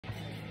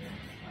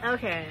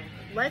Okay,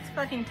 let's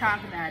fucking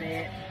talk about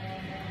it.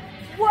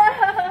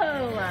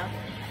 Whoa!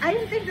 I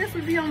didn't think this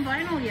would be on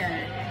vinyl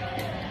yet.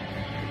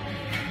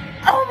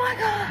 Oh my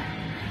god!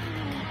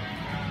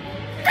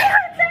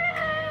 Beyonce!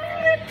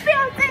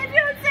 Beyonce!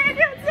 Beyonce!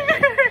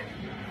 Beyonce!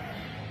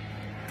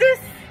 This,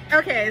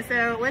 okay,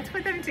 so let's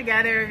put them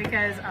together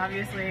because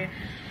obviously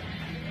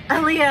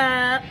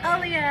Aaliyah,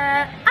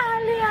 Aaliyah,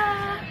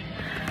 Aaliyah.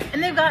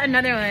 And they've got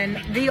another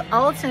one, the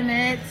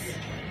ultimate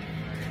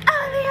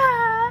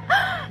Aaliyah,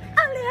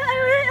 Aaliyah,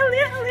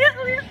 Aaliyah, Aaliyah,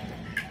 Aaliyah.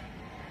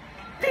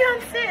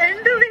 Beyonce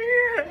and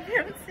Aaliyah,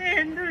 Beyonce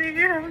and Aaliyah.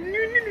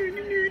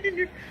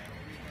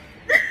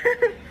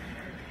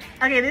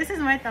 Okay, this is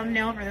my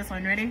thumbnail for this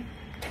one. Ready?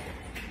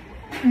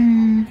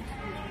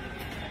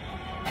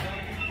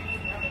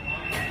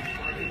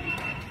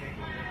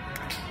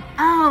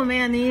 Oh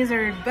man, these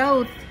are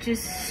both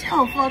just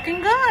so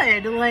fucking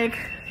good. Like,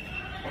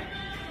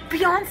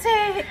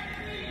 Beyonce,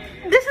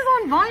 this is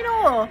on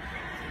vinyl.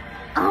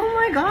 Oh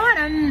my god,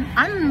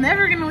 I'm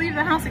never gonna leave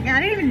the house again.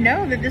 I didn't even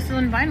know that this was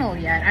on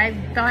vinyl yet. I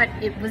thought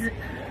it was,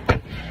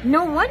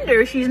 no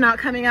wonder she's not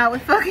coming out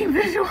with fucking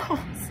visuals.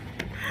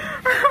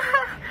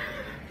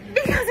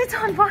 Because it's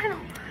on vinyl.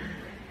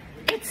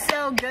 It's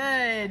so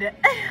good.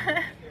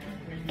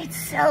 It's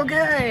so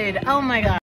good. Oh my god.